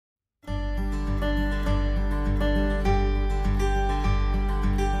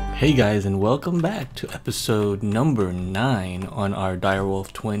Hey guys, and welcome back to episode number 9 on our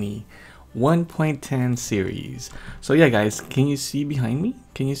DW20 1.10 series. So yeah guys, can you see behind me?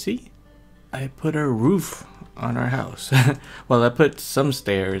 Can you see? I put a roof on our house. Well, I put some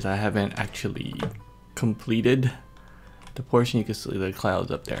stairs. I haven't actually completed the portion. You can see the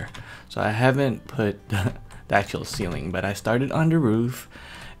clouds up there. So I haven't put the actual ceiling, but I started on the roof.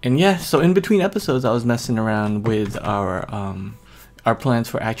 And yeah, so in between episodes I was messing around with our plans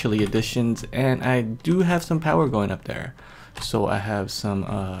for actually additions, and I do have some power going up there. So I have some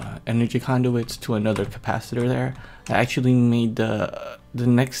energy conduits to another capacitor there. I actually made the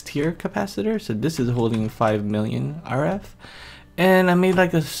next tier capacitor, so this is holding 5 million RF, and I made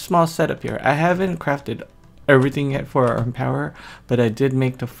like a small setup here. I haven't crafted everything yet for our power, but I did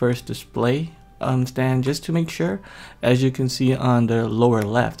make the first display stand just to make sure. As you can see on the lower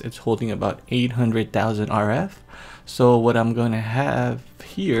left, it's holding about 800,000 RF. So what I'm going to have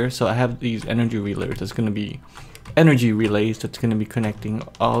here, so I have these energy relays that's going to be connecting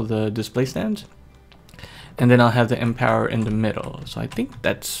all the display stands, and then I'll have the Empower in the middle. So I think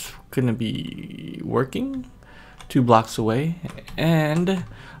that's going to be working 2 blocks away, and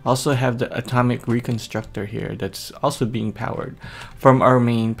also have the atomic reconstructor here that's also being powered from our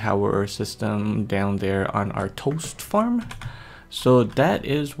main power system down there on our toast farm. So that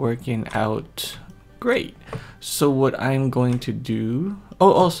is working out great. So what I'm going to do,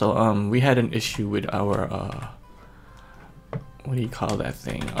 also we had an issue with our what do you call that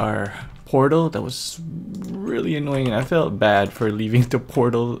thing, our portal. That was really annoying, and I felt bad for leaving the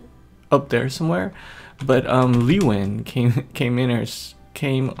portal up there somewhere. But Liwin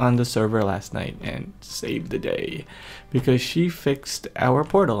came on the server last night and saved the day, because she fixed our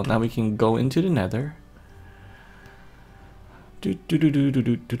portal. Now we can go into the nether.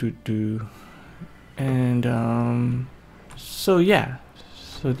 And so yeah,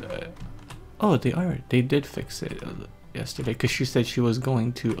 so oh, they did fix it yesterday, because she said she was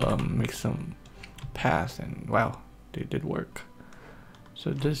going to make some paths, and wow, they did work.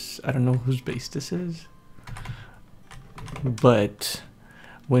 So this, I don't know whose base this is, but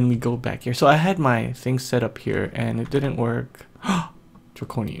when we go back here, so I had my thing set up here and it didn't work.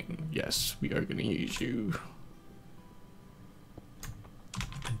 Draconian, yes, we are gonna use you.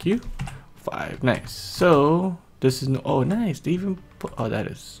 Thank you. 5, nice. So this is oh nice, they even put, oh, that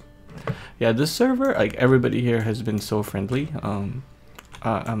is, yeah, this server, like, everybody here has been so friendly.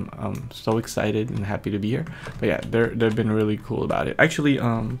 I'm so excited and happy to be here. But yeah, they've been really cool about it. Actually,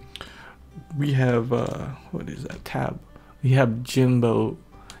 we have what is that tab? We have Jimbo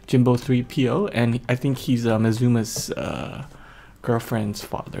 3PO, and I think he's Mizuma's girlfriend's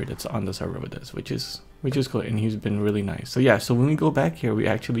father that's on the server with us, which is cool, and he's been really nice. So yeah, so when we go back here, we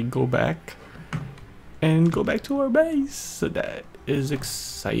actually go back to our base. So that is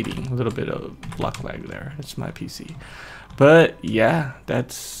exciting. A little bit of block lag there. It's my PC. But yeah,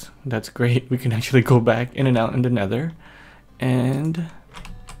 that's great. We can actually go back in and out in the nether and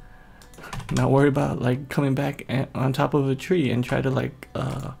not worry about like coming back on top of a tree and try to like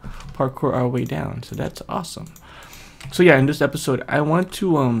parkour our way down. So that's awesome. So yeah, in this episode I want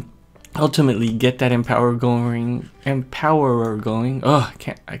to ultimately get that empower going. Oh,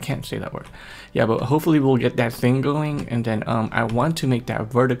 I can't say that word. Yeah, but hopefully we'll get that thing going, and then I want to make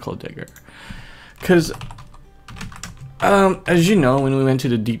that vertical digger, because as you know, when we went to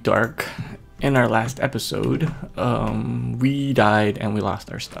the deep dark in our last episode, we died and we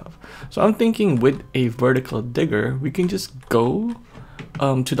lost our stuff. So I'm thinking with a vertical digger we can just go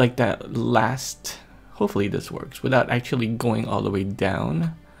to like that last, hopefully this works without actually going all the way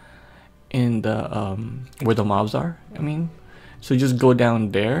down in the where the mobs are, I mean. So just go down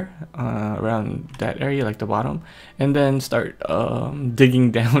there around that area, like the bottom, and then start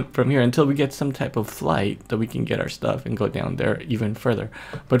digging down from here until we get some type of flight that we can get our stuff and go down there even further.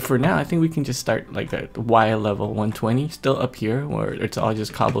 But for now, I think we can just start like at Y level 120, still up here where it's all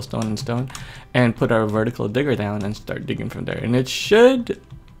just cobblestone and stone, and put our vertical digger down and start digging from there. And it should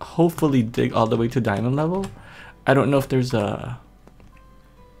hopefully dig all the way to diamond level. I don't know if there's a,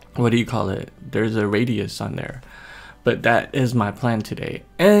 what do you call it? There's a radius on there. But that is my plan today.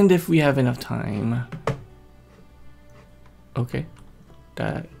 And if we have enough time, okay,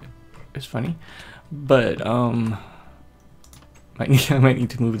 that is funny. But I might need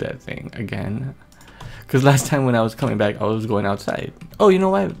to move that thing again, because last time when I was coming back I was going outside. Oh, you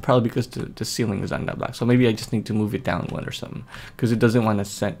know why? Probably because the ceiling is on that block. So maybe I just need to move it down one or something, because it doesn't want to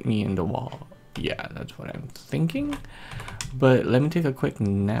set me in the wall. Yeah, that's what I'm thinking. But let me take a quick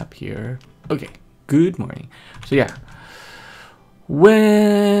nap here. Okay, good morning. So yeah,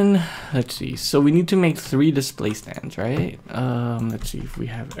 When, let's see, so we need to make 3 display stands, right? Let's see if we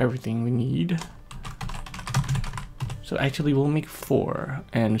have everything we need. So actually we'll make 4,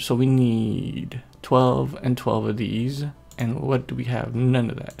 and so we need 12 and 12 of these. And what do we have? None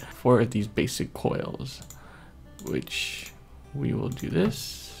of that. 4 of these basic coils, which we will do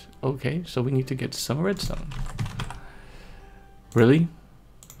this. Okay, so we need to get some redstone. Really?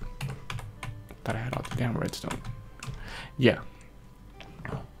 Thought I had all the damn redstone. Yeah.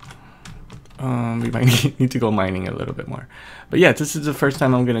 We might need to go mining a little bit more. But yeah, this is the first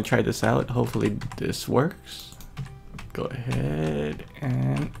time I'm gonna try this out. Hopefully this works. Go ahead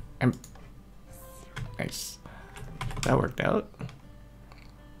and nice. That worked out.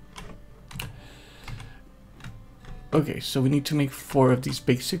 Okay, so we need to make 4 of these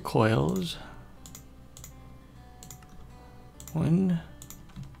basic coils. 1,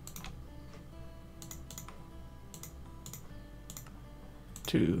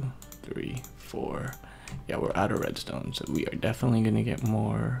 2, 3, 4. Yeah, we're out of redstone, so we are definitely gonna get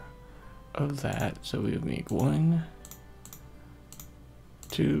more of that. So we'll make 1,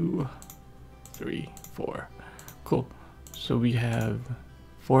 2, 3, 4. Cool. So we have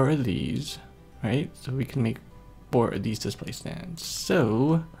 4 of these, right? So we can make 4 of these display stands.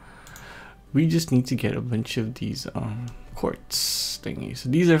 So we just need to get a bunch of these quartz thingies. So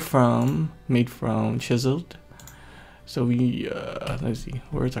these are made from chiseled. So we let's see,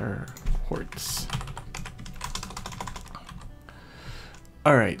 where's our quartz?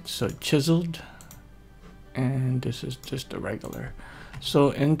 All right, so chiseled, and this is just a regular. So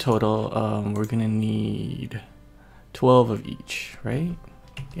in total, we're gonna need 12 of each, right?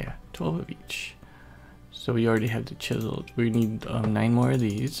 Yeah, 12 of each. So we already have the chiseled. We need 9 more of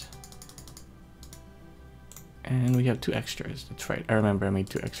these. And we have 2 extras. That's right. I remember I made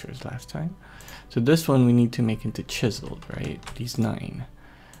 2 extras last time. So this one we need to make into chiseled, right? These 9.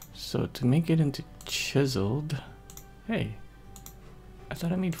 So to make it into chiseled, hey, I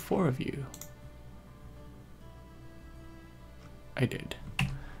thought I made 4 of you. I did.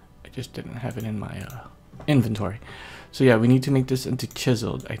 I just didn't have it in my inventory. So yeah, we need to make this into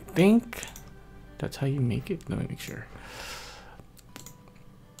chiseled. I think that's how you make it. Let me make sure.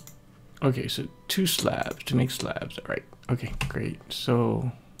 Okay, so 2 slabs to make slabs. All right. Okay, great.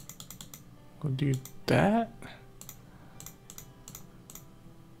 So we'll do that.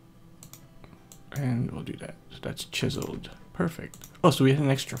 And we'll do that. So that's chiseled. Perfect. Oh, so we had an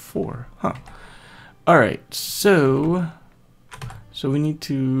extra 4. Huh. All right. So we need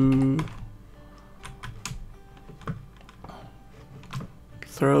to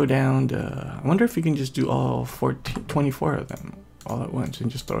throw down the, I wonder if we can just do all 24 of them all at once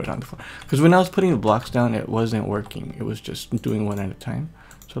and just throw it on the floor. Because when I was putting the blocks down, it wasn't working. It was just doing one at a time.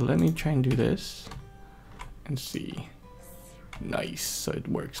 So let me try and do this and see. Nice. So it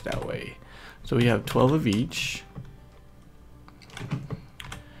works that way. So we have 12 of each.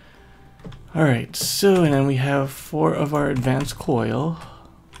 All right. So, and then we have 4 of our advanced coil.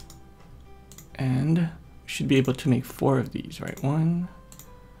 And we should be able to make 4 of these, right? 1.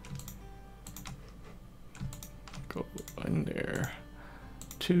 Go in there.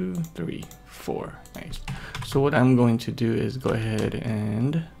 2, 3, 4. Nice. So what I'm going to do is go ahead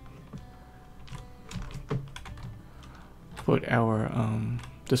and put our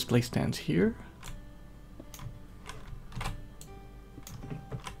display stands here.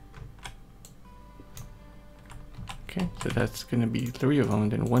 Okay, so that's going to be 3 of them,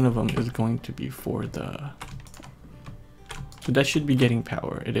 and then 1 of them is going to be for the, so that should be getting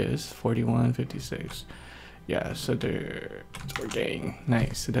power. It is 41, 56. Yeah, so we're getting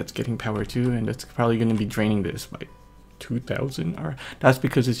nice. So that's getting power too, and that's probably going to be draining this by 2,000. Or that's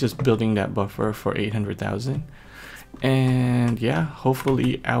because it's just building that buffer for 800,000. And yeah,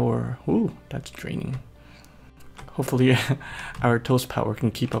 hopefully our that's draining. Hopefully our toast power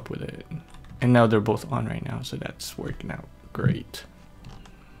can keep up with it. And now they're both on right now, so that's working out great.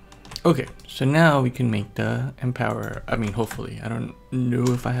 Okay, so now we can make the empower. I mean, hopefully. I don't know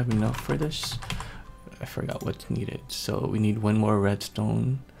if I have enough for this. I forgot what's needed. So we need 1 more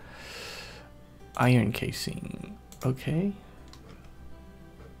redstone. Iron casing. Okay.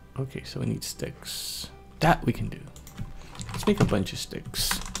 Okay, so we need sticks. That we can do. Let's make a bunch of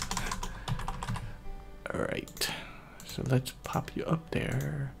sticks. Alright. So let's pop you up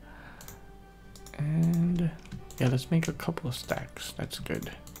there. And yeah, let's make a couple of stacks. That's good.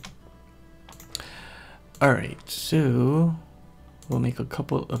 Alright, so we'll make a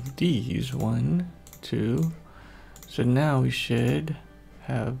couple of these. 1, 2. So now we should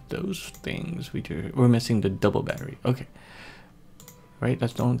have those things. We're missing the double battery. Okay. Right,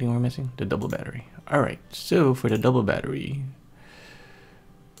 that's the only thing we're missing, the double battery. Alright, so for the double battery,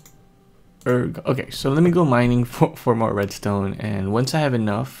 Okay, so let me go mining for more redstone, and once I have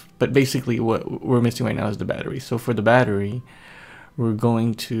enough, but basically what we're missing right now is the battery. So for the battery, we're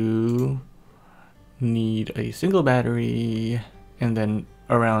going to need a single battery, and then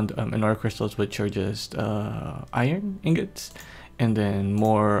around ore crystals, which are just iron ingots, and then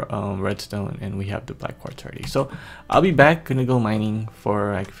more redstone, and we have the black quartz already. So I'll be back, gonna go mining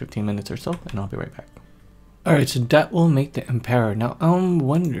for like 15 minutes or so, and I'll be right back. Alright, so that will make the Empower. Now I'm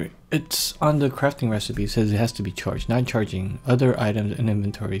wondering, it's on the crafting recipe, it says it has to be charged, not charging. Other items in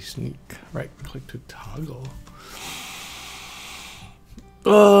inventory sneak. Right click to toggle.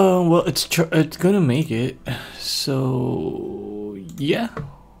 Oh, well, it's gonna make it. So yeah.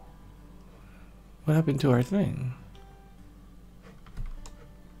 What happened to our thing?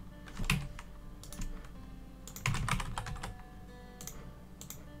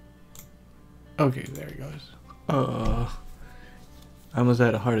 Okay, there it goes. I almost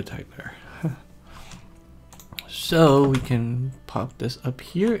had a heart attack there. So we can pop this up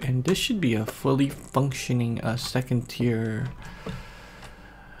here, and this should be a fully functioning second tier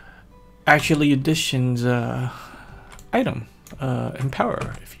actually additions item,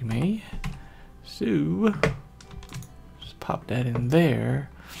 Empower, if you may. So just pop that in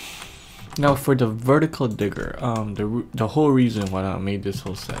there. Now for the vertical digger, the whole reason why I made this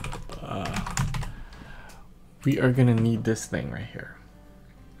whole setup, we are gonna need this thing right here,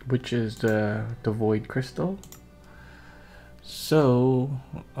 which is the void crystal. So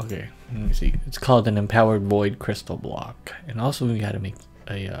okay, let me see, it's called an empowered void crystal block, and also we got to make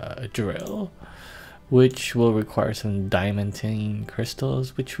a drill, which will require some diamantine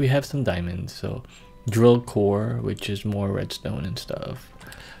crystals, which we have some diamonds. So drill core, which is more redstone and stuff.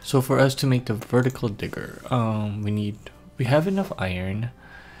 So for us to make the vertical digger, we have enough iron.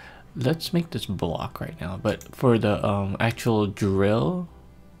 Let's make this block right now, but for the actual drill,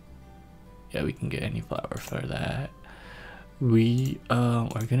 yeah, we can get any flour for that. We are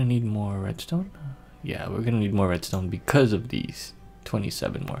gonna need more redstone. Yeah, we're gonna need more redstone because of these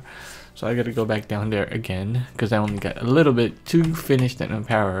 27 more. So I gotta go back down there again because I only got a little bit to finish that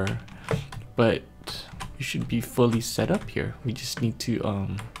Empower, but we should be fully set up here. We just need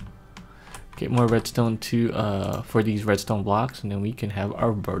to get more redstone to for these redstone blocks, and then we can have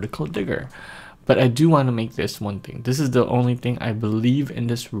our vertical digger. But I do want to make this one thing. This is the only thing I believe in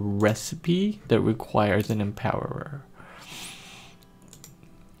this recipe that requires an Empowerer,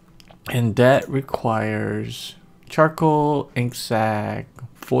 and that requires charcoal, ink sac,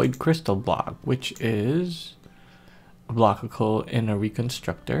 void crystal block, which is a block of coal and a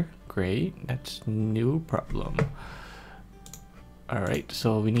reconstructor. Great, that's no problem. All right,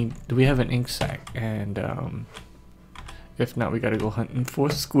 so do we have an ink sac? And if not, we gotta go hunting for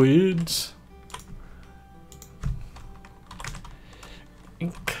squids.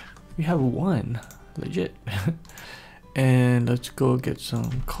 Ink, we have one, legit. And let's go get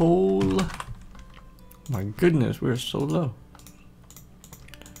some coal. My goodness, we're so low.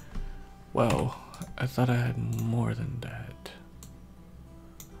 Wow, I thought I had more than that.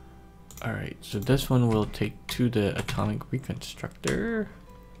 Alright, so this one will take to the atomic reconstructor.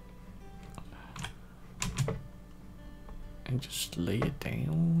 And just lay it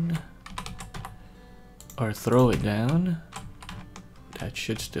down. Or throw it down. That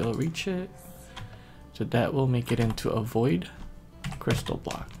should still reach it. So that will make it into a void crystal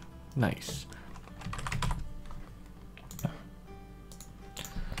block. Nice.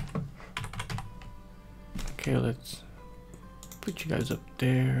 Okay, let's put you guys up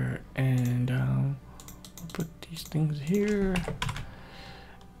there, and we'll put these things here,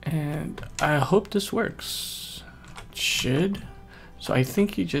 and I hope this works. It should. So I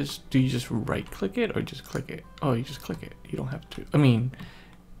think do you just right click it or just click it? Oh, you just click it. You don't have to. I mean,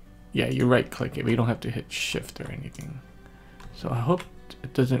 yeah, you right click it, but you don't have to hit shift or anything. So I hope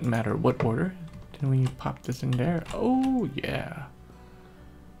it doesn't matter what order. Then when you pop this in there, oh yeah,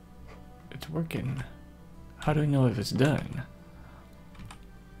 it's working. How do we know if it's done?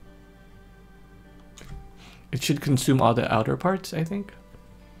 It should consume all the outer parts, I think.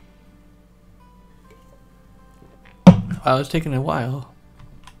 Wow, it's taking a while.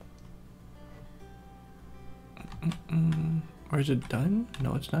 Or is it done?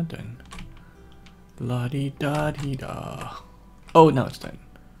 No, it's not done. La-di-da-di-da. Oh, now it's done.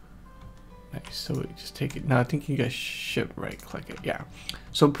 Nice, so we just take it. Now I think you guys should right click it. Yeah.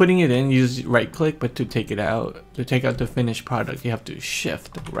 So putting it in, you just right click, but to take it out, to take out the finished product, you have to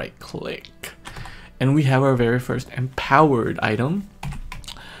shift right click. And we have our very first empowered item,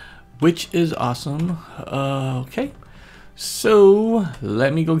 which is awesome. Okay. So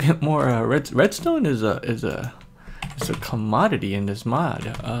let me go get more redstone is it's a commodity in this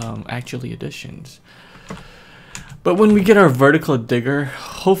mod, actually additions. But when we get our vertical digger,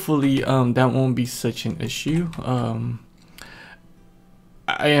 hopefully that won't be such an issue.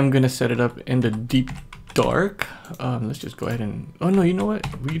 I am gonna set it up in the deep dark. Let's just go ahead and, oh no, you know what,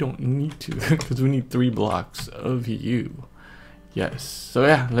 we don't need to because we need 3 blocks of you. Yes, so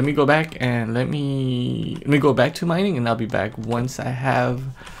yeah, let me go back and let me go back to mining, and I'll be back once I have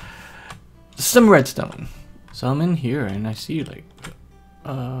some redstone. So I'm in here and I see like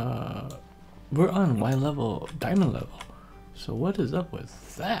we're on Y level, diamond level. So what is up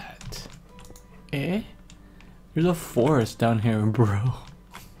with that? Eh? There's a forest down here, bro.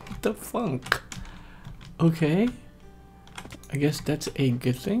 What the funk? Okay. I guess that's a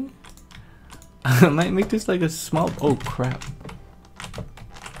good thing. I might make this like a small, oh crap.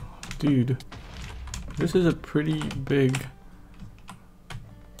 Dude. This is a pretty big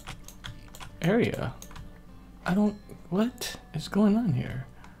area. I don't, what is going on here?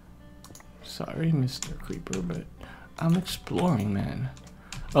 Sorry, Mr. Creeper, but I'm exploring, man.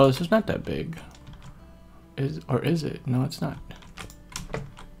 Oh, this is not that big. Or is it? No, it's not.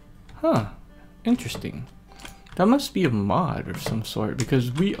 Huh. Interesting. That must be a mod of some sort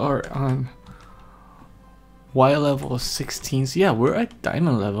because we are on Y level 16. So yeah, we're at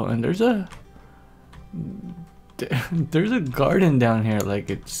diamond level, and there's a garden down here, like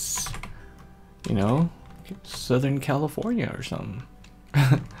it's, you know, Southern California or something.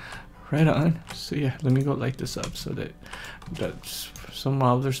 Right on. So yeah, let me go light this up so that some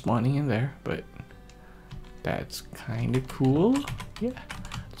mobs are spawning in there, but that's kind of cool. Yeah,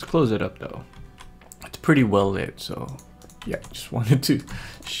 let's close it up though. It's pretty well lit, so yeah, just wanted to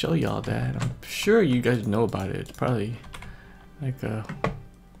show y'all that. I'm sure you guys know about it. It's probably like a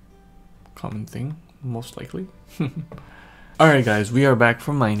common thing, most likely. Alright guys, we are back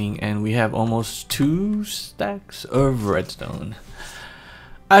from mining and we have almost 2 stacks of redstone.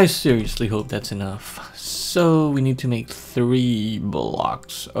 I seriously hope that's enough. So we need to make 3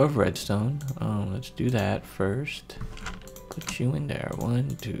 blocks of redstone. Let's do that first. Put you in there.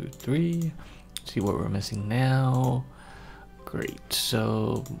 1, 2, 3. See what we're missing now. Great.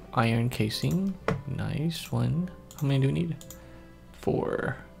 So iron casing. Nice. 1. How many do we need?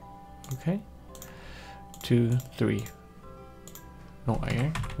 4. Okay. 2, 3. No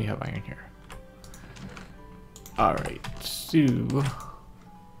iron. We have iron here. Alright. So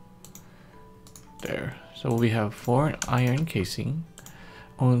there. So we have 4 iron casing.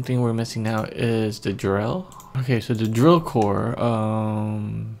 Only thing we're missing now is the drill. Okay, so the drill core,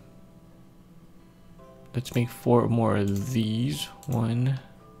 let's make 4 more of these. 1.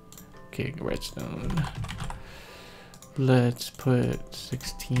 Okay, redstone. Let's put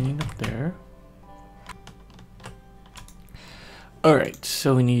 16 up there. Alright,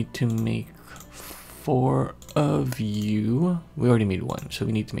 so we need to make 4 of you. We already made 1, so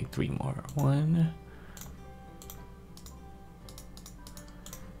we need to make 3 more. 1,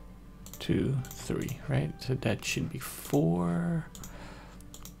 2, 3, right? So that should be 4.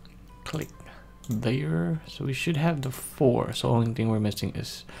 Click there. So we should have the 4. So only thing we're missing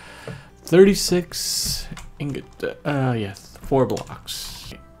is 36 ingot. Yes, 4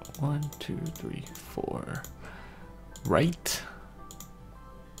 blocks. 1, 2, 3, 4. Right?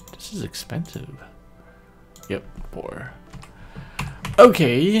 This is expensive. Yep, 4.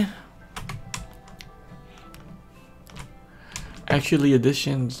 Okay. Actually,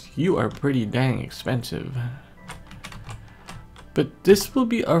 additions, you are pretty dang expensive. But this will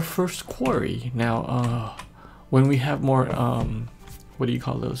be our first quarry. Now, when we have more, what do you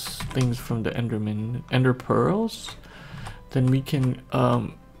call those things from the Enderman? Ender pearls? Then we can,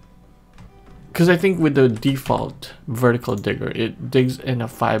 because I think with the default vertical digger, it digs in a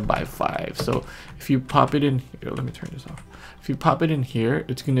 5x5. So if you pop it in here, let me turn this off. If you pop it in here,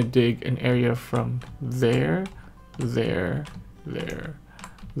 it's gonna dig an area from there, there, there,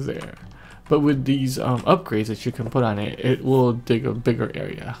 there. But with these upgrades that you can put on it, it will dig a bigger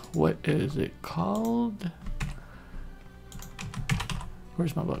area. What is it called?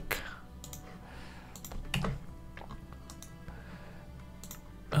 Where's my book?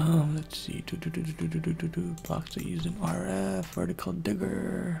 Let's see. Blocks that use an RF, vertical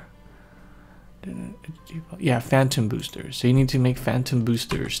digger. Yeah, phantom boosters. So you need to make phantom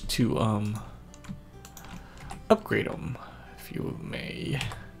boosters to upgrade them, if you may.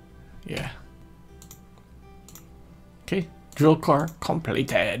 Yeah. Okay, drill core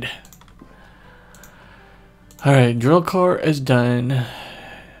completed. Alright, drill core is done.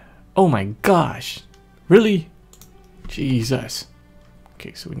 Oh my gosh. Really? Jesus.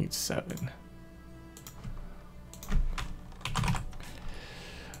 Okay, so we need 7.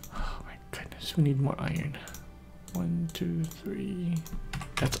 Oh my goodness, we need more iron. 1, 2, 3.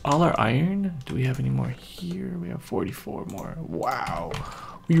 That's all our iron. Do we have any more here? We have 44 more. Wow.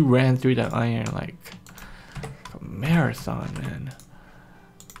 We ran through that iron like a marathon, man.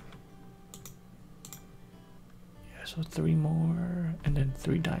 Yeah, so 3 more, and then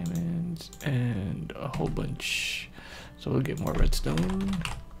 3 diamonds, and a whole bunch. So we'll get more redstone.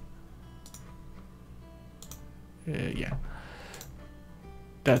 Yeah.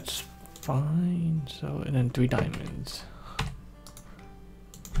 That's fine. So, and then 3 diamonds.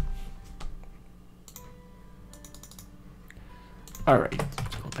 Alright,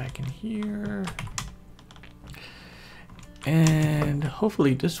 let's go back in here. And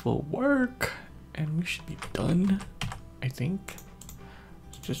hopefully this will work. And we should be done, I think.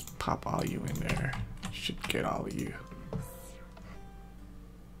 Let's just pop all you in there. Should get all of you.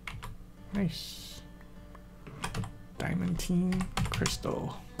 Nice. Diamantine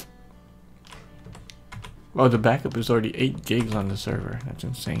crystal. Oh, the backup is already 8 gigs on the server. That's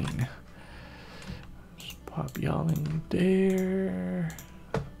insane. Just pop y'all in there.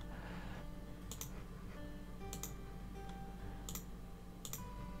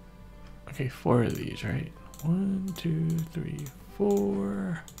 Okay, 4 of these, right? 1, 2, 3,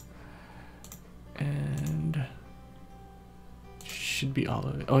 4. And should be all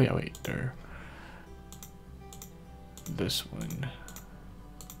of it. Oh yeah, wait, there. This one.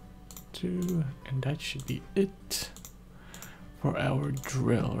 2, and that should be it for our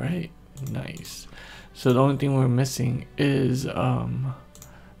drill, right? Nice. So the only thing we're missing is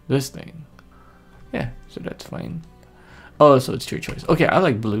this thing. Yeah, so that's fine. Oh, so it's your choice. Okay, I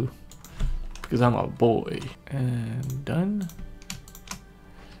like blue because I'm a boy. And done.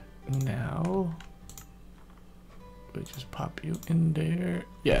 Now we'll just pop you in there.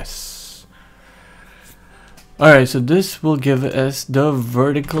 Yes. Alright, so this will give us the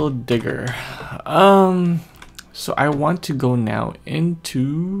vertical digger. So I want to go now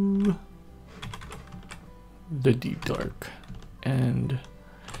into the deep dark and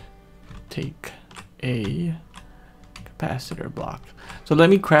take a capacitor block. So let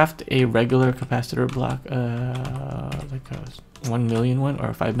me craft a regular capacitor block, like a 1 million one or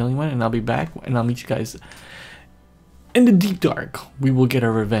a 5 million one, and I'll be back and I'll meet you guys in the deep dark. We will get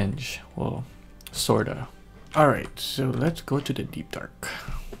our revenge. Well, sorta. Alright, so let's go to the deep dark.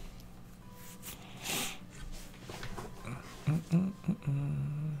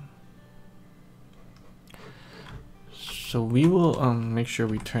 So we will make sure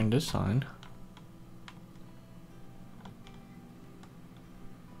we turn this on.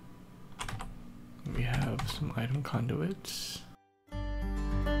 We have some item conduits.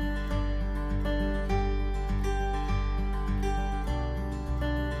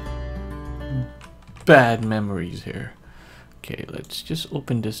 Bad memories here. Okay, let's just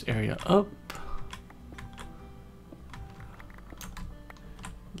open this area up.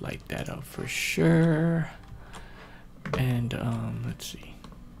 Light that up for sure. And let's see.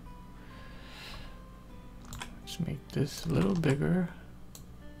 Let's make this a little bigger.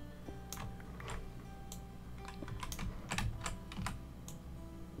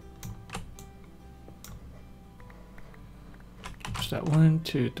 Just that 1,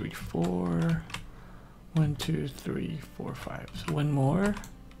 2, 3, 4. 1, 2, 3, 4, 5. So one more.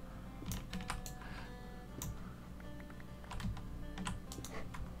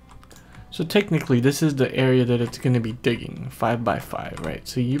 So technically this is the area that it's going to be digging, 5 by 5, right?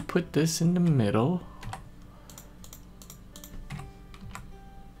 So you put this in the middle.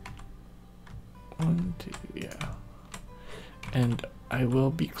 1, 2, yeah. And I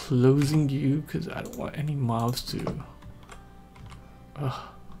will be closing you because I don't want any mobs to... Ugh.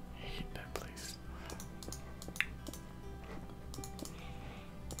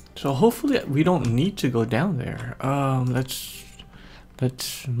 So hopefully we don't need to go down there.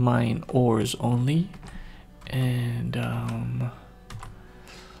 Let's mine ores only, and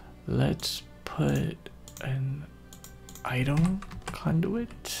let's put an item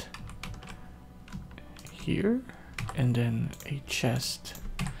conduit here, and then a chest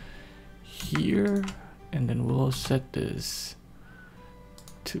here, and then we'll set this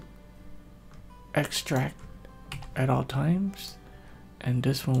to extract at all times. And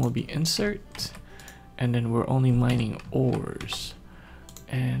this one will be insert, and then we're only mining ores.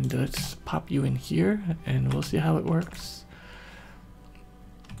 And let's pop you in here and we'll see how it works.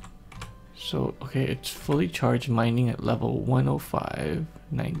 So okay, it's fully charged, mining at level 105.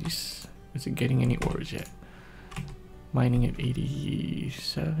 90. Is it getting any ores yet? Mining at 80,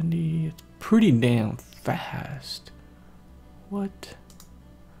 70. It's pretty damn fast. What?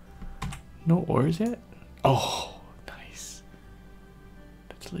 No ores yet? Oh,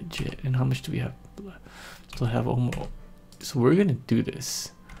 legit. And how much do we have left? Still have almost. So we're gonna do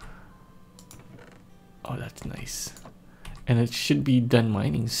this. Oh, that's nice. And it should be done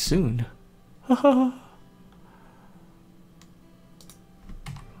mining soon. Oh,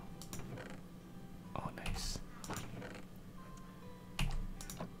 nice.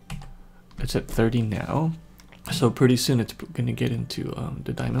 It's at 30 now. So pretty soon it's gonna get into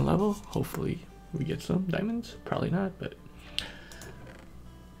the diamond level. Hopefully we get some diamonds. Probably not, but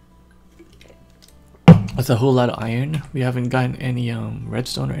that's a whole lot of iron. We haven't gotten any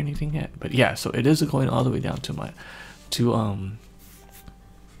redstone or anything yet. But yeah, so it is going all the way down to my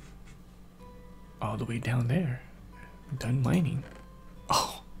all the way down there. Done mining.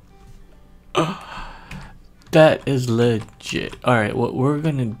 Oh. That is legit. Alright, what we're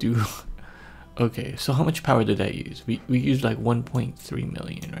gonna do. Okay, so how much power did I use? We used like 1.3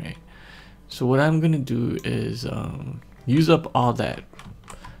 million, right? So what I'm gonna do is use up all that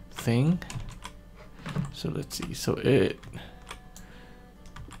thing. So let's see. So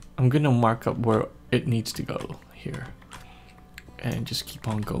I'm gonna mark up where it needs to go here, and just keep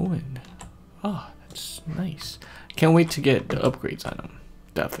on going. Oh, that's nice. Can't wait to get the upgrades on them.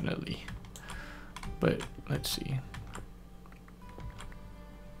 Definitely. But let's see.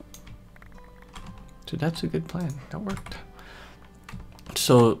 So that's a good plan. That worked.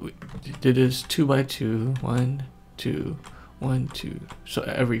 So we did this 2 by 2, 1, 2, 1, 2. So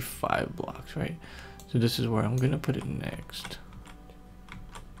every 5 blocks, right? So this is where I'm gonna put it next.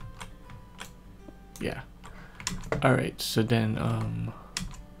 Yeah. All right. So then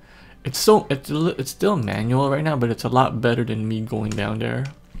it's still manual right now, but it's a lot better than me going down there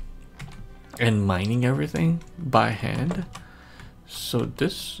and mining everything by hand. So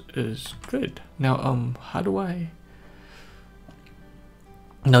this is good. Now how do I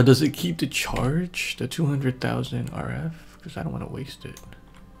now does it keep the charge, the 200,000 RF? Because I don't want to waste it.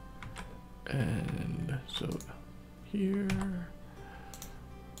 And so here,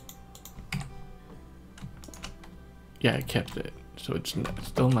 yeah, I kept it, so it's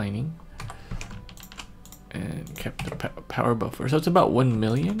still mining, and kept the power buffer. So it's about 1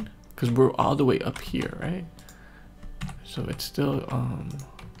 million because we're all the way up here, right? So it's still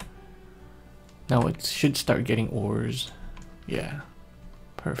now it should start getting ores. Yeah,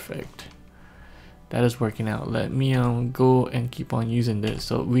 perfect. That is working out. Let me go and keep on using this.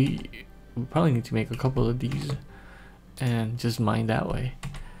 So we probably need to make a couple of these and just mine that way.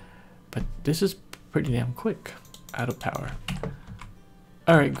 But this is pretty damn quick. Out of power.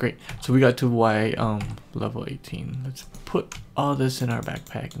 Alright, great. So we got to Y level 18. Let's put all this in our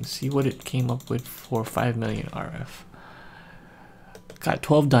backpack and see what it came up with for 5 million RF. Got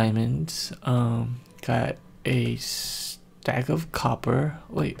 12 diamonds. Got a stack of copper.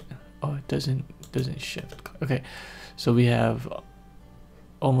 Wait, oh, it doesn't shift. Okay, so we have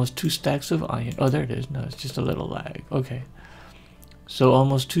almost 2 stacks of iron. Oh, there it is. No, it's just a little lag. Okay, so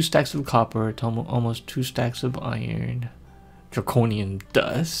almost 2 stacks of copper, almost 2 stacks of iron, draconian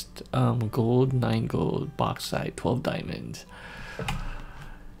dust, gold, 9 gold, bauxite, 12 diamonds.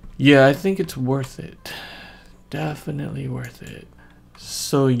 Yeah, I think it's worth it. Definitely worth it.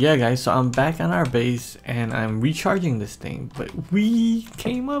 So yeah, guys, so I'm back on our base and I'm recharging this thing, but we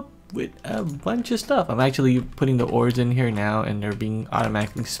came up with a bunch of stuff. I'm actually putting the ores in here now and they're being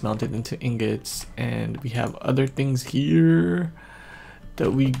automatically smelted into ingots, and we have other things here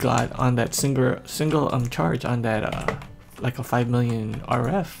that we got on that single charge on that like a 5 million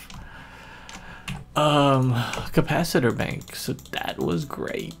RF capacitor bank. So that was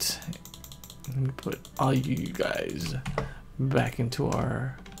great. Let me put all you guys back into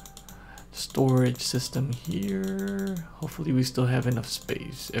our storage system here. Hopefully we still have enough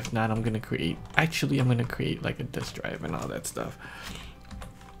space. If not, I'm gonna create like a disk drive and all that stuff.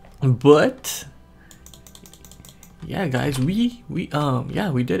 But yeah, guys, we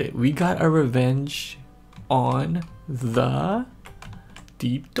did it. We got our revenge on the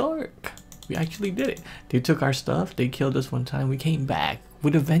Deep Dark. We actually did it. They took our stuff, they killed us one time, we came back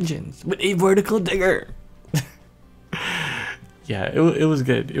with a vengeance, with a vertical digger. Yeah, it was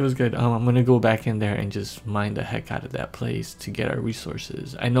good. It was good. I'm gonna go back in there and just mine the heck out of that place to get our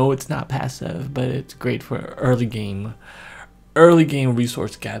resources. I know it's not passive, but it's great for early game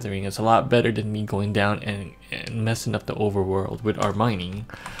resource gathering. It's a lot better than me going down and messing up the overworld with our mining.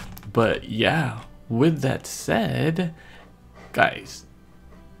 But yeah, with that said, guys,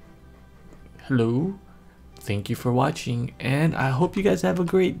 hello, thank you for watching, and I hope you guys have a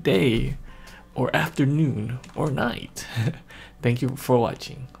great day or afternoon or night. Thank you for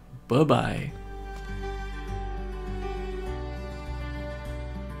watching. Bye bye.